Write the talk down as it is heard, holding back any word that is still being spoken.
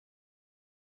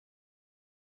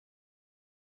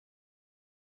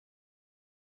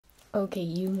Okay,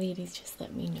 you ladies just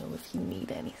let me know if you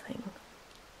need anything.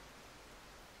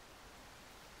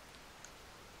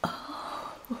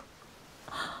 Oh.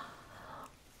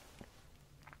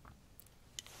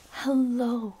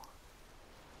 Hello.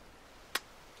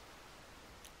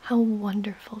 How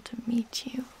wonderful to meet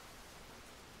you.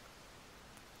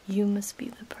 You must be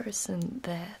the person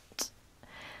that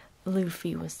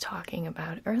Luffy was talking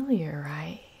about earlier,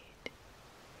 right?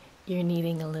 You're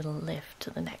needing a little lift to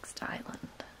the next island.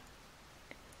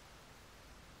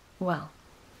 Well,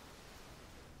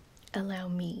 allow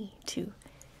me to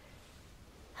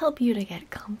help you to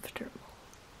get comfortable.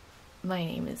 My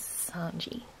name is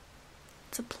Sanji.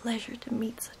 It's a pleasure to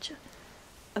meet such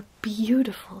a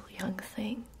beautiful young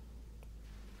thing.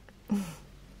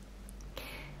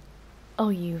 Oh,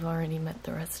 you've already met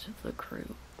the rest of the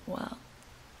crew. Well,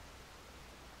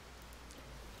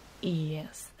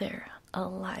 yes, they're a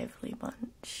lively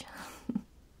bunch.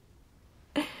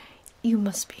 You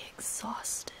must be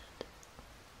exhausted.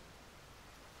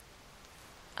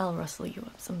 I'll rustle you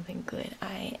up something good.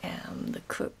 I am the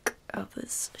cook of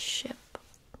this ship.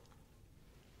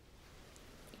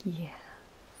 Yeah.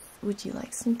 Would you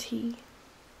like some tea?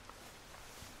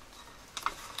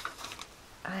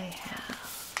 I have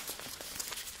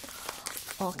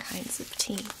all kinds of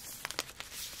tea.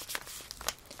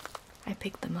 I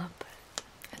picked them up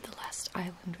at the last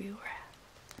island we were at.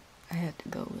 I had to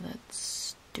go with that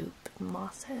stupid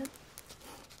mosshead.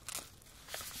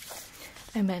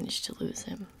 I managed to lose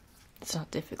him. It's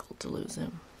not difficult to lose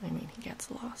him. I mean, he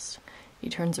gets lost. He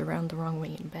turns around the wrong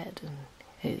way in bed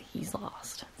and he's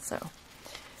lost. So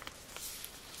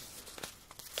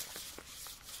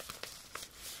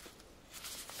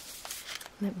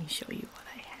let me show you what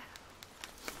I have.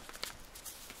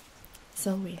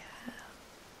 So we have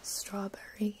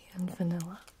strawberry and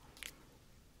vanilla.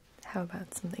 How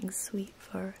about something sweet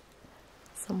for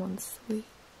someone sweet?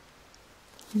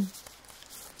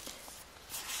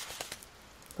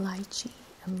 Lychee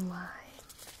and lime.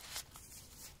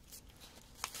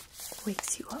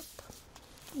 Wakes you up.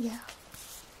 Yeah.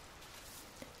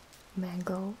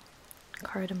 Mango,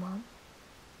 cardamom.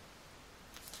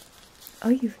 Oh,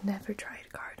 you've never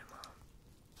tried cardamom.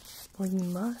 Well, you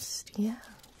must, yeah.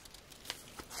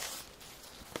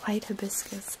 White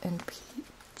hibiscus and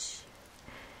peach.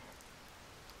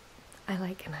 I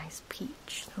like a nice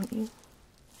peach, don't you?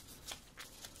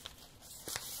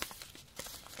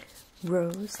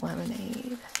 Rose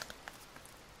lemonade.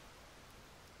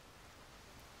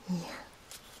 Yeah.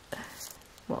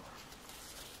 Well,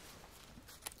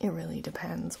 it really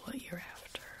depends what you're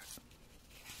after.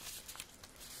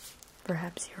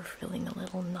 Perhaps you're feeling a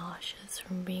little nauseous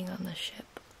from being on the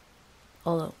ship.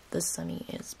 Although the Sunny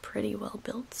is pretty well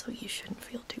built, so you shouldn't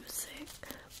feel too sick.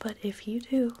 But if you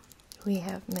do, we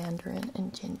have mandarin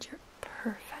and ginger.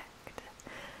 Perfect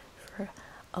for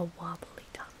a wobbly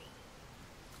tummy.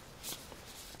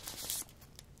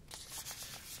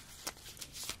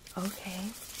 Okay,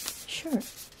 sure.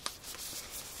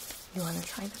 You want to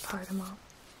try the cardamom?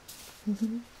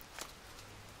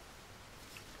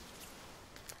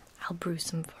 I'll brew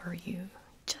some for you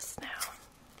just now.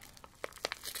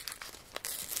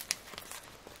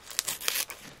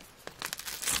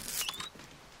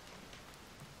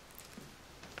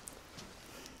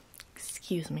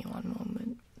 Excuse me one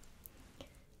moment.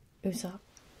 Usopp,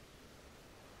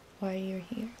 why are you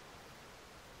here?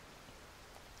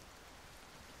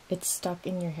 It's stuck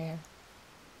in your hair.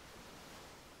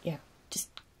 Yeah, just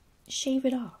shave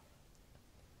it off.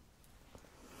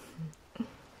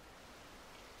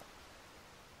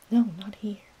 No, not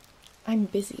here. I'm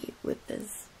busy with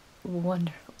this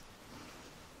wonderful.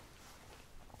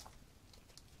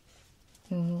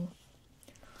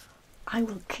 I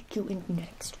will kick you in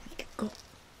next week. Go.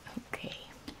 Okay.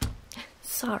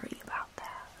 Sorry about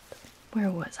that.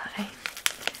 Where was I?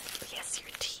 Yes,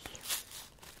 your tea.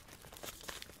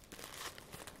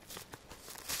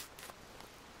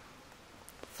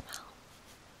 Smell.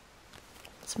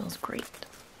 It smells great.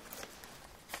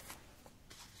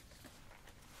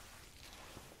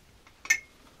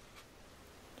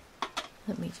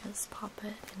 Let me just pop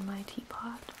it in my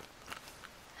teapot,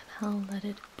 and I'll let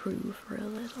it brew for a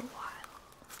little while.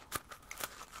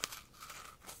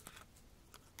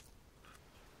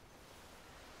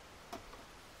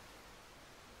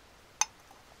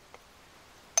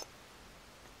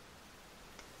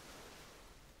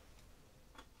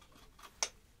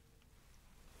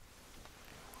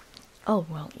 Oh,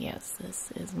 well, yes,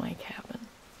 this is my cabin.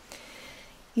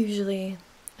 Usually,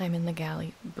 I'm in the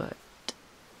galley, but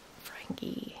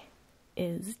Frankie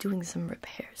is doing some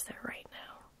repairs there right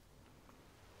now.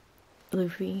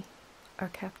 Luffy, our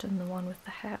captain, the one with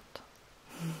the hat,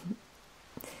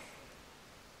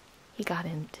 He got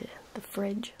into the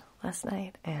fridge last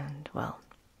night, and, well,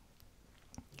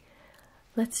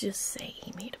 let's just say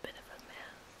he made a bit of a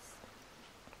mess.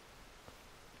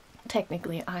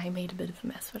 Technically, I made a bit of a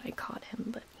mess when I caught him,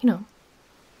 but, you know,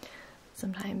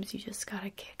 sometimes you just gotta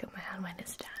kick a man when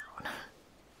he's down.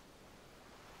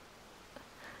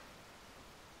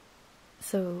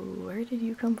 So, where did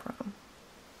you come from?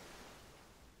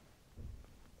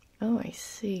 Oh, I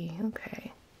see.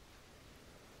 Okay.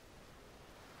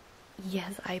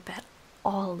 Yes, I bet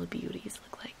all the beauties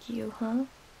look like you, huh?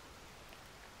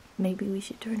 Maybe we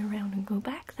should turn around and go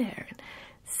back there and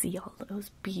see all those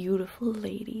beautiful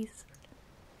ladies.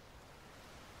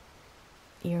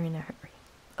 You're in a hurry.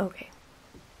 Okay.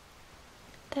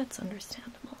 That's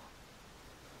understandable.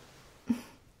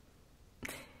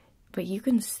 But you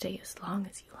can stay as long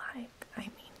as you like. I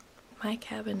mean, my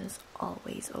cabin is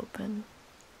always open.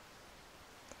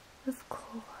 Of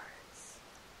course.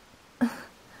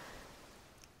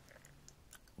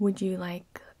 Would you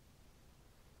like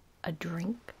a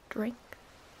drink?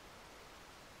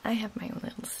 I have my own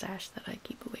little stash that I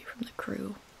keep away from the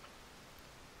crew.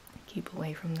 Keep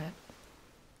away from that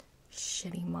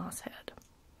shitty moss head.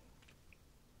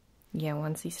 Yeah,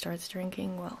 once he starts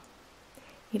drinking, well,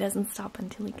 he doesn't stop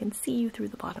until he can see you through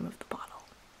the bottom of the bottle.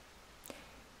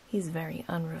 He's very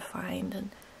unrefined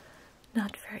and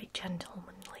not very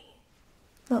gentlemanly.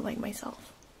 Not like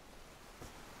myself.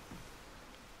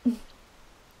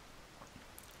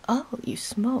 Oh, you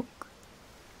smoke.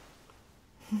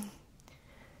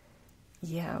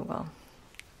 Yeah, well,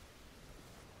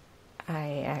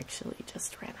 I actually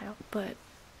just ran out, but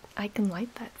I can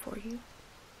light that for you.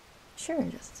 Sure,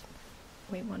 just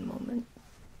wait one moment.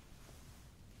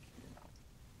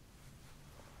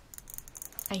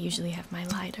 I usually have my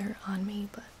lighter on me,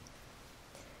 but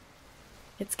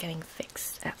it's getting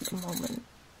fixed at the moment.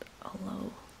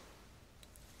 Although,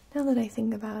 now that I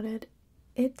think about it,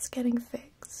 it's getting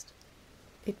fixed.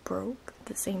 It broke at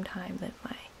the same time that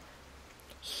my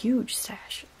huge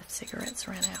stash of cigarettes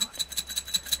ran out.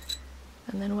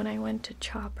 And then when I went to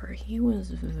Chopper, he was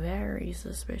very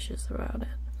suspicious about it.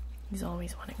 He's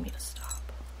always wanting me to stop.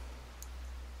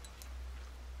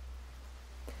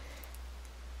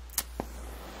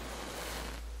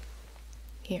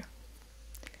 Here,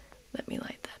 let me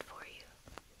light that for you.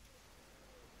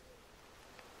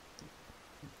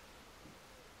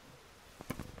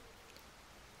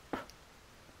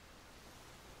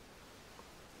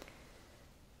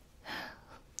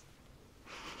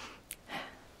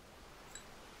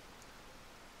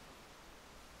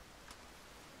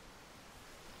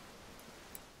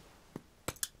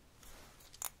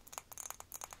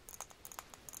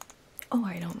 Oh,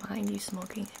 I don't mind you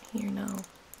smoking in here, no.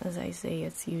 As I say,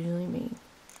 it's usually me.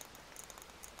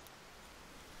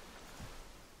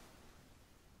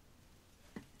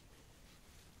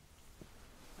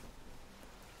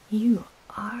 You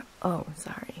are... Oh,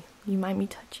 sorry. You mind me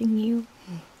touching you?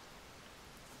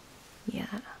 Yeah.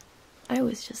 I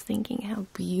was just thinking how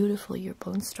beautiful your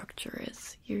bone structure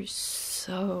is. You're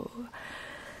so...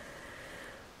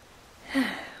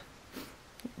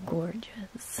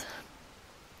 gorgeous.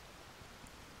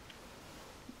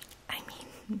 I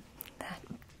mean, that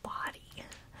body.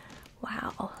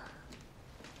 Wow.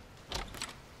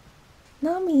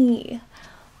 Nami!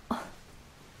 Oh,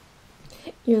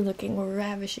 you're looking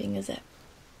ravishing as it.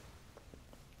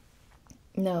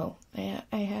 No, I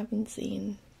haven't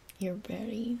seen your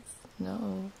berries.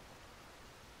 No.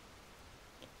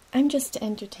 I'm just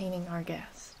entertaining our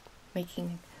guests,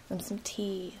 making them some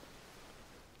tea.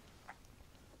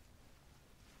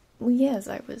 Well, yes,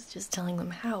 I was just telling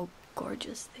them how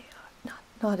gorgeous they are.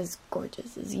 Not as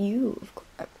gorgeous as you, of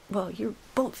course. Well, you're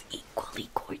both equally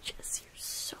gorgeous. You're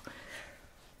so...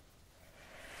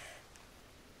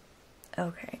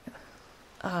 Okay.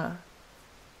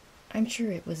 I'm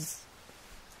sure it was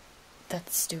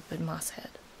that stupid mosshead.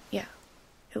 Yeah,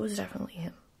 it was definitely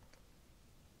him.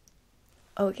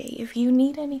 Okay, if you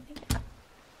need anything,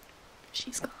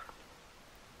 she's gone.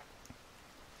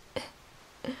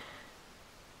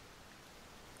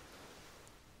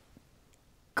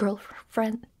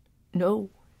 Girlfriend? No,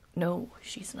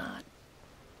 she's not.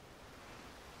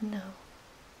 No.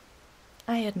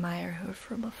 I admire her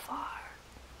from afar.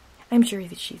 I'm sure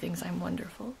that she thinks I'm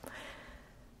wonderful.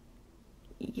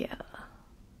 Yeah.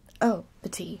 Oh, the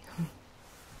tea.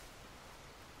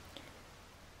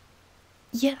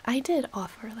 Yeah, I did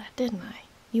offer that, didn't I?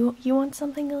 You want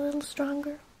something a little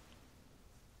stronger?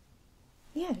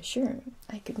 Yeah, sure.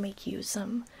 I could make you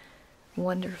some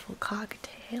wonderful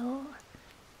cocktail.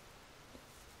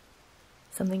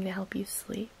 Something to help you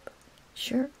sleep.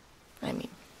 Sure. I mean,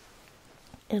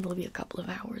 it'll be a couple of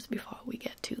hours before we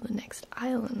get to the next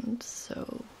island,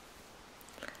 so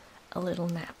a little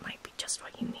nap might be just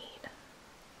what you need.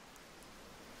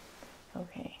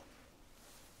 Okay.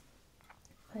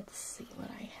 Let's see what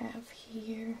I have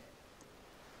here.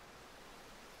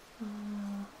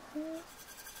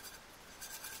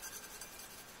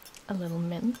 A little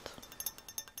mint.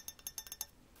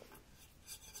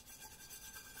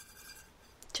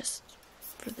 Just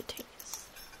for the taste.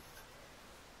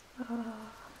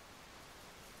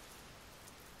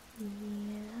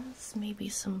 Yes, maybe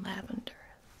some lavender.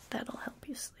 That'll help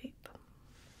you sleep.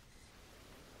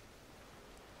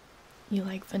 You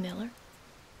like vanilla?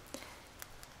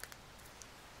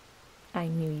 I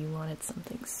knew you wanted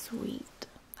something sweet.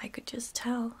 I could just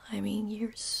tell. I mean,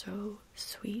 you're so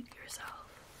sweet yourself.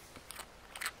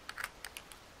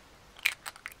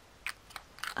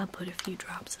 I'll put a few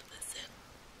drops of this in.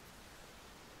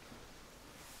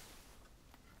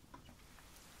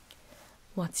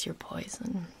 What's your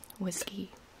poison?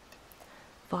 Whiskey,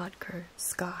 vodka,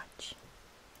 scotch,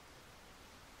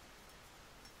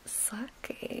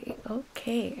 sake.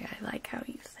 Okay, I like how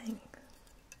you think.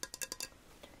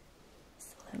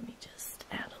 So let me just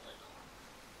add a little.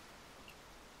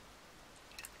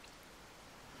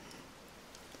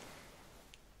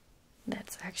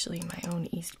 That's actually my own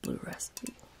East Blue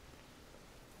recipe.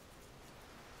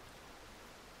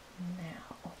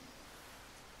 Now,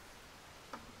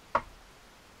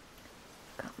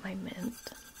 got my mint,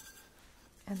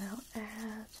 and I'll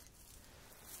add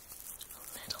a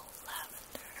little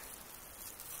lavender.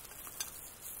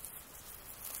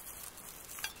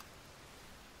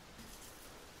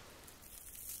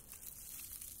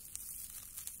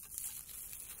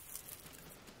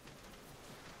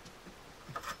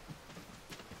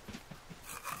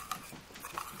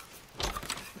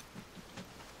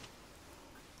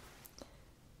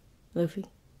 Luffy,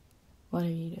 what are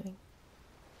you doing?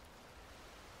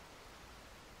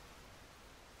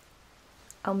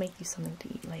 I'll make you something to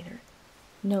eat later.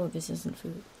 No, this isn't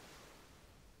food.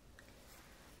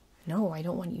 No, I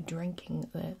don't want you drinking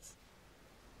this.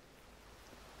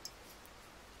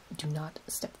 Do not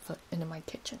step foot into my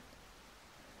kitchen.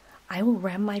 I will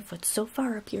ram my foot so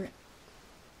far up your...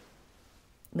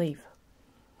 Leave.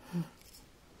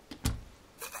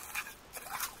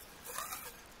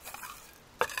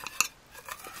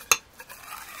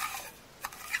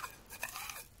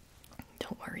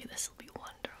 Don't worry, this will be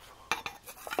wonderful.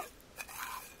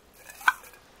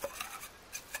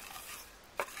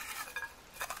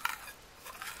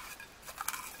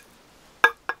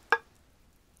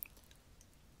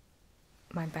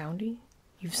 My bounty?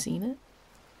 You've seen it?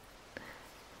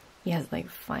 Yes, they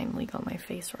finally got my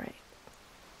face right.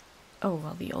 Oh,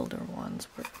 well, the older ones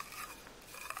were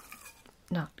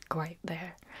not quite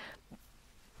there.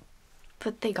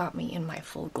 But they got me in my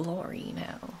full glory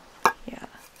now. Yeah.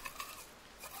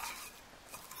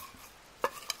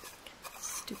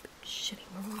 Stupid, shitty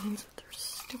Marines with their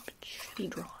stupid, shitty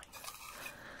drawings.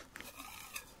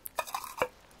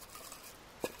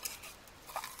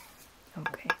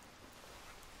 Okay.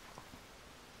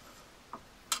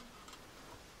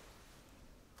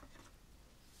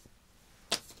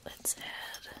 Let's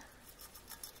add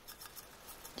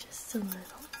just a little.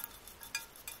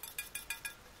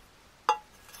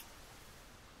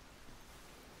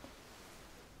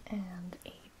 And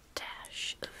a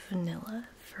dash of vanilla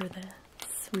for the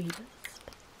sweetest.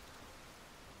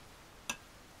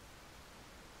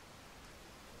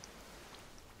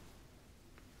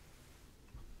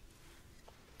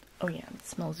 Oh yeah, it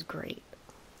smells great.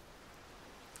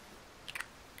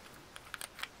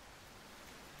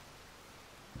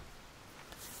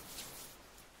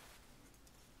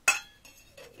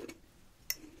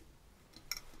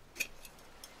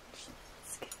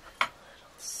 Let's give it a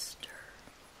little stir.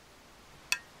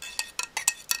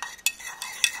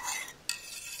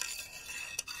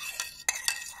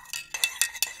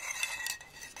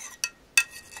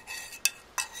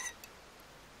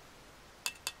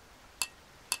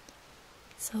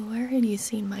 So where had you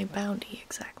seen my bounty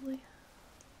exactly?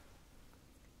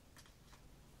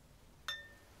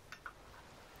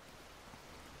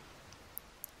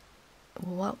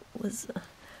 What was a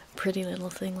pretty little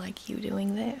thing like you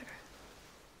doing there?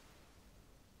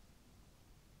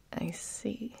 I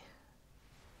see.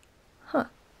 Huh.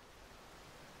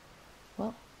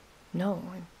 Well, no,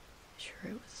 I'm sure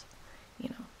it was,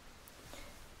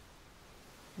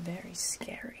 very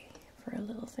scary for a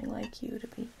little thing like you to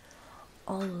be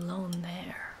all alone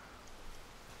there.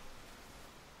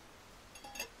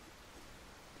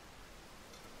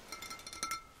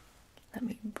 Let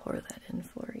me pour that in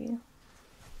for you.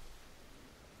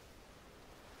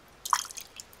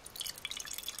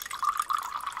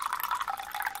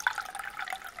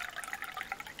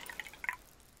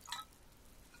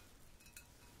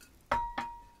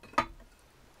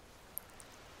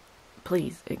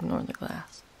 Please ignore the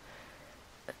glass.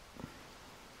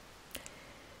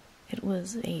 It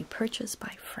was a purchase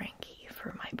by Frankie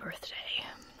for my birthday.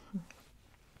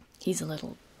 He's a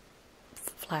little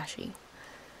flashy.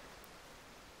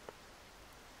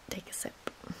 Take a sip.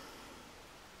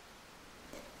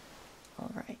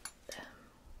 Alright.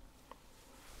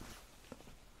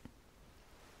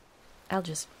 I'll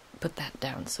just put that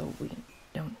down so we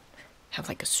don't have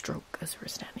like a stroke as we're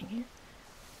standing here.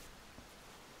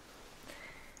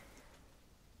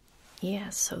 Yeah,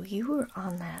 so you were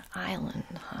on that island,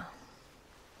 huh?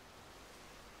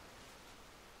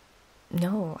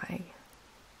 No,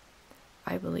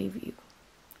 I believe you.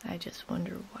 I just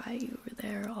wonder why you were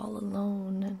there all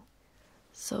alone and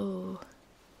so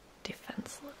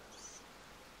defenseless.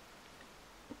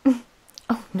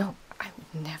 Oh no, I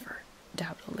would never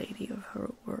doubt a lady of her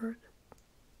word.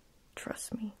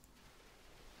 Trust me.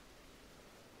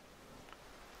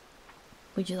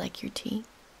 Would you like your tea?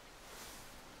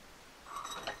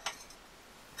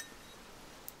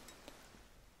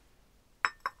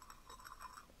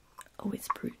 Oh, it's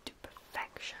brewed to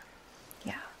perfection.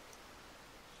 Yeah.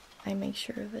 I make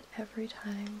sure of it every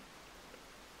time.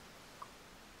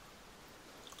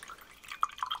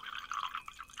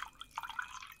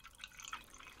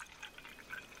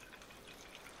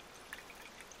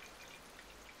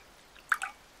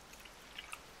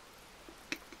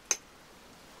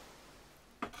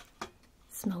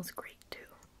 Smells great too.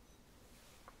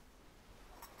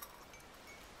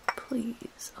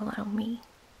 Please allow me.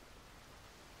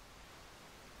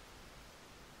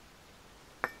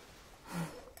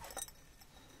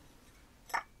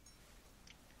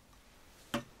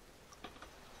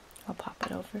 I'll pop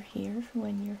it over here for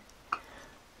when you're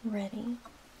ready.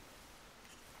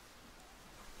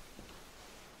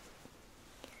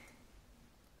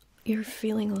 You're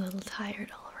feeling a little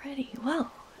tired already.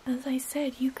 Well, as I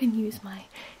said, you can use my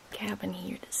cabin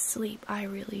here to sleep. I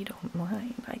really don't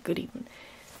mind. I could even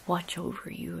watch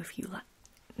over you if you like.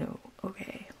 No,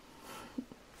 okay.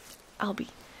 I'll be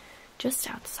just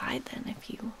outside then if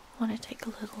you want to take a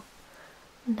little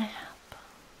nap.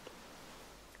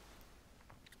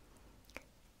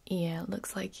 Yeah, it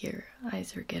looks like your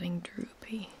eyes are getting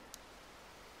droopy.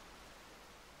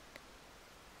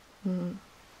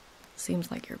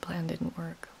 Seems like your plan didn't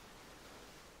work.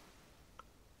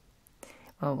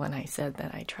 Well, when I said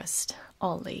that I trust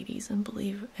all ladies and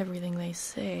believe everything they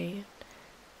say, it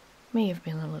may have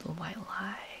been a little white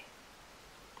lie.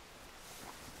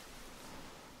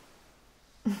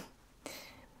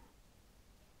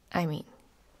 I mean,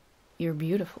 you're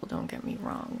beautiful, don't get me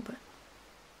wrong, but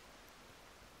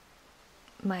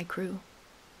my crew,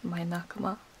 my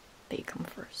nakama, they come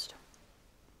first.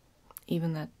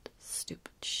 Even that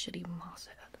stupid, shitty moss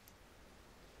head.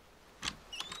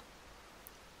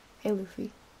 Hey,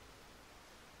 Luffy.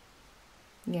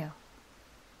 Yeah.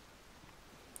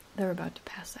 They're about to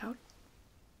pass out.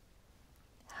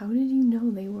 How did you know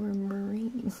they were a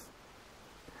Marine?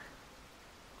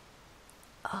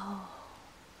 Oh.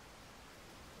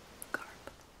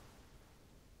 Garp.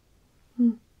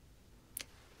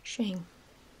 Shame.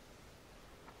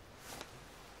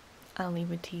 I'll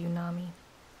leave it to you, Nami.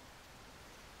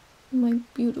 My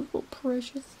beautiful,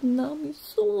 precious Nami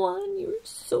Swan, you're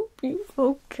so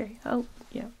beautiful. Okay,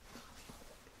 yeah.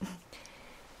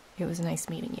 It was nice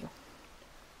meeting you.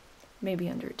 Maybe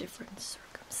under different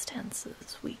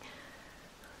circumstances, we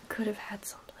could have had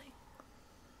something.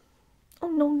 Oh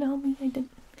no, Nami, I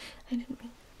didn't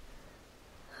mean.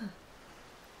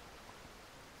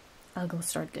 I'll go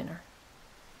start dinner.